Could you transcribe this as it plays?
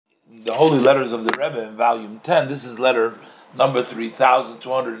the Holy Letters of the Rebbe in Volume 10. This is letter number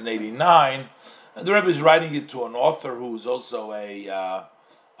 3289, and the Rebbe is writing it to an author who is also a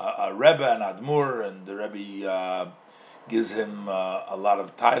Rebbe, an Admur, and the Rebbe gives him a lot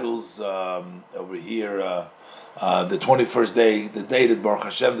of titles over here. The 21st day, the day that Baruch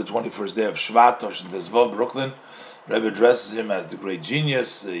Hashem, the 21st day of Shvat, Toshin Tezvav, Brooklyn, Rebbe addresses him as the great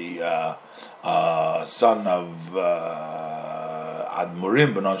genius, the son of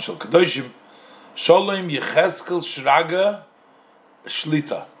Admurim, Benon Shel Kedoshim, Sholem Yecheskel Shraga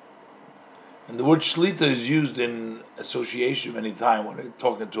Shlita. And the word Shlita is used in association many times when they're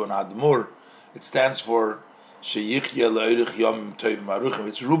talking to an Admur. It stands for Sheyichya Le'erich Yom Tov Maruchim.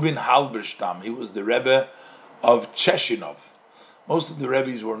 It's Rubin Halberstam. He was the Rebbe of Cheshinov. Most of the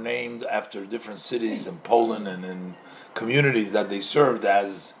Rebbes were named after different cities in Poland and in communities that they served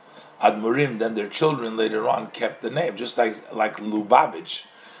as Admurim. Then their children later on kept the name, just like Lubavitch.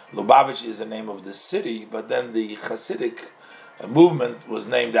 Lubavitch is the name of the city, but then the Hasidic movement was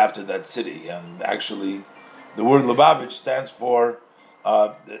named after that city. And actually, the word Lubavitch stands for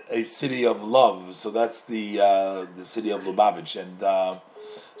a city of love. So that's the city of Lubavitch. And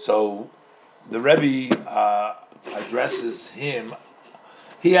so the Rebbe addresses him.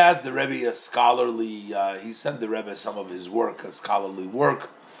 He had the Rebbe a scholarly, he sent the Rebbe some of his work, a scholarly work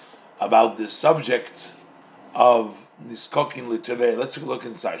about the subject of Niskokin L'Tevei. Let's look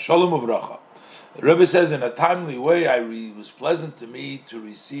inside. Shalom Uvracha. The Rebbe says, in a timely way, it was pleasant to me to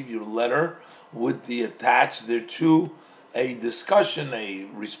receive your letter with the attached thereto a discussion, a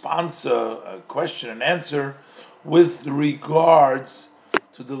response, a question and answer with regards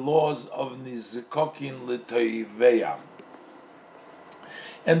to the laws of Niskokin L'Tevei.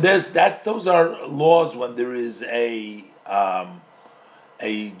 And those are laws when there is a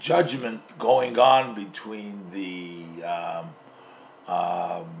judgment going on between the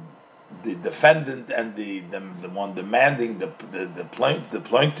defendant and the one demanding, the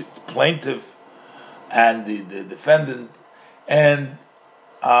plaintiff and the defendant, and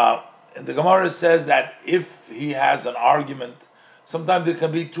the Gemara says that if he has an argument, sometimes there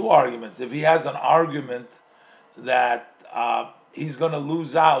can be two arguments. If he has an argument that he's going to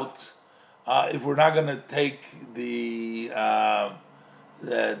lose out if we're not going to take the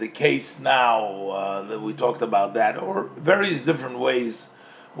case now, that we talked about that, or various different ways.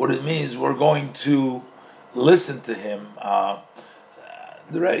 What it means, we're going to listen to him.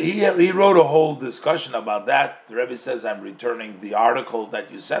 He wrote a whole discussion about that. The Rebbe says, I'm returning the article that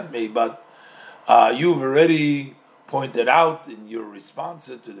you sent me, but you've already pointed out in your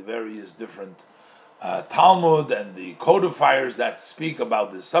responses to the various different Talmud and the codifiers that speak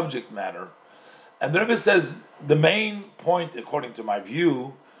about the subject matter. And the Rebbe says the main point, according to my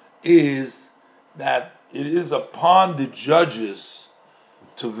view, is that it is upon the judges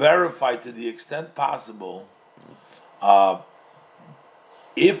to verify to the extent possible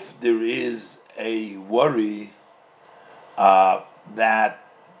if there is a worry that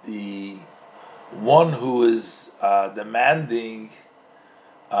the one who is demanding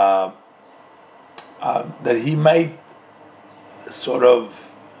that he might sort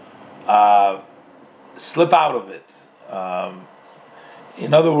of slip out of it.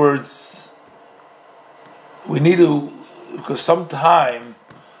 In other words, we need to, because sometimes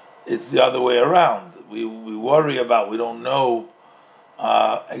it's the other way around. We worry about, we don't know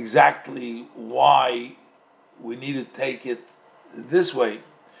exactly why we need to take it this way.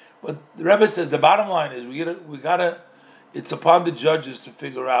 But the Rebbe says the bottom line is we gotta. It's upon the judges to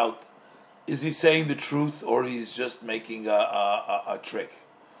figure out, is he saying the truth or he's just making a trick?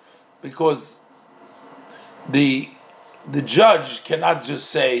 Because the judge cannot just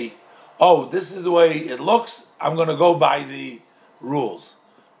say, oh, this is the way it looks, I'm going to go by the rules.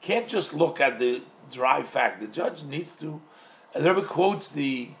 Can't just look at the dry fact. The judge needs to, and the Rebbe quotes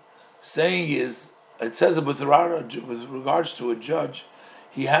the saying is, it says with regards to a judge,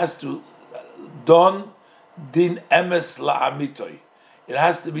 he has to don din emes la'amitoy. It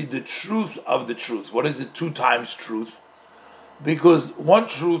has to be the truth of the truth. What is it? 2 times truth? Because one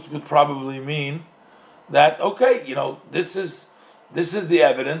truth would probably mean that, okay, this is the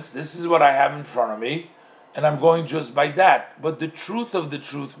evidence, this is what I have in front of me, and I'm going just by that. But the truth of the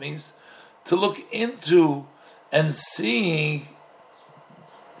truth means to look into and seeing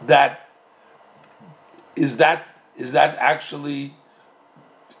that is that actually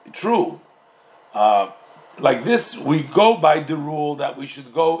true. Like this, we go by the rule that we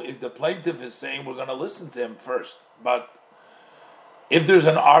should go if the plaintiff is saying we're going to listen to him first. But if there's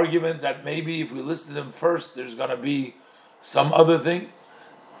an argument that maybe if we listen to him first, there's going to be some other thing,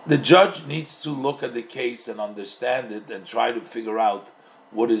 the judge needs to look at the case and understand it and try to figure out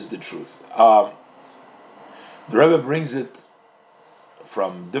what is the truth. The Rebbe brings it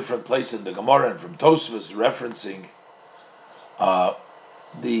from different places in the Gemara and from Tosfos, referencing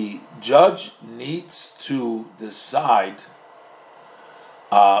the judge needs to decide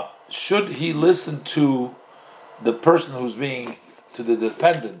should he listen to the person who's being, to the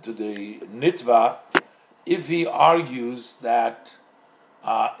defendant, to the nitva, if he argues that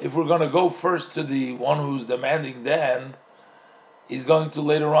if we're going to go first to the one who's demanding, then he's going to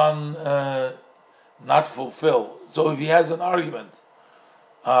later on not fulfill. So if he has an argument,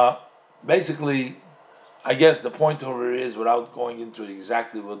 basically, I guess the point over here is, without going into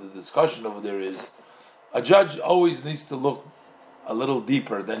exactly what the discussion over there is, a judge always needs to look a little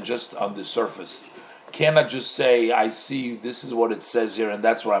deeper than just on the surface. Cannot just say, I see this is what it says here and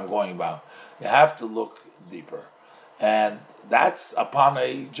that's what I'm going about. You have to look deeper. And that's upon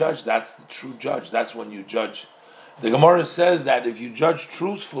a judge, that's the true judge. That's when you judge. The Gemara says that if you judge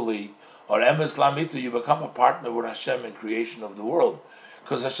truthfully, or emes lamita, you become a partner with Hashem in creation of the world.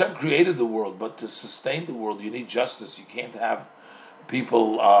 Because Hashem created the world, but to sustain the world, you need justice. You can't have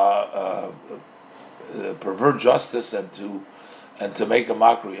people pervert justice and to make a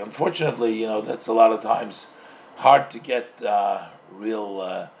mockery. Unfortunately, that's a lot of times hard to get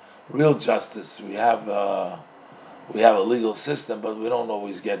real justice. We have a legal system, but we don't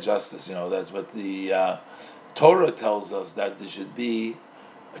always get justice. That's what the Torah tells us, that there should be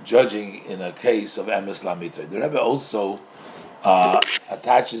judging in a case of emes lamita. The Rebbe also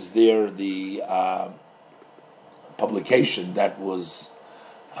attaches there the publication that was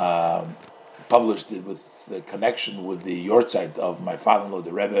published with the connection with the Yortzeit of my father-in-law,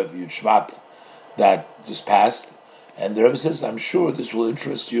 the Rebbe of Yud Shvat, that just passed. And the Rebbe says, I'm sure this will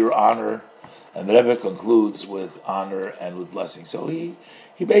interest your honor. And the Rebbe concludes with honor and with blessing. So he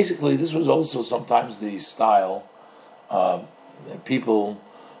basically, this was also sometimes the style. People,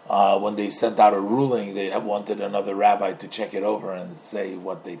 when they sent out a ruling, they wanted another rabbi to check it over and say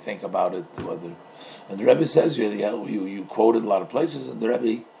what they think about it. And the Rebbe says, you quoted a lot of places, and the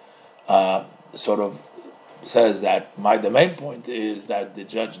Rebbe sort of says that the main point is that the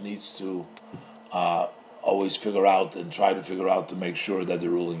judge needs to always figure out and try to figure out to make sure that the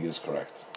ruling is correct.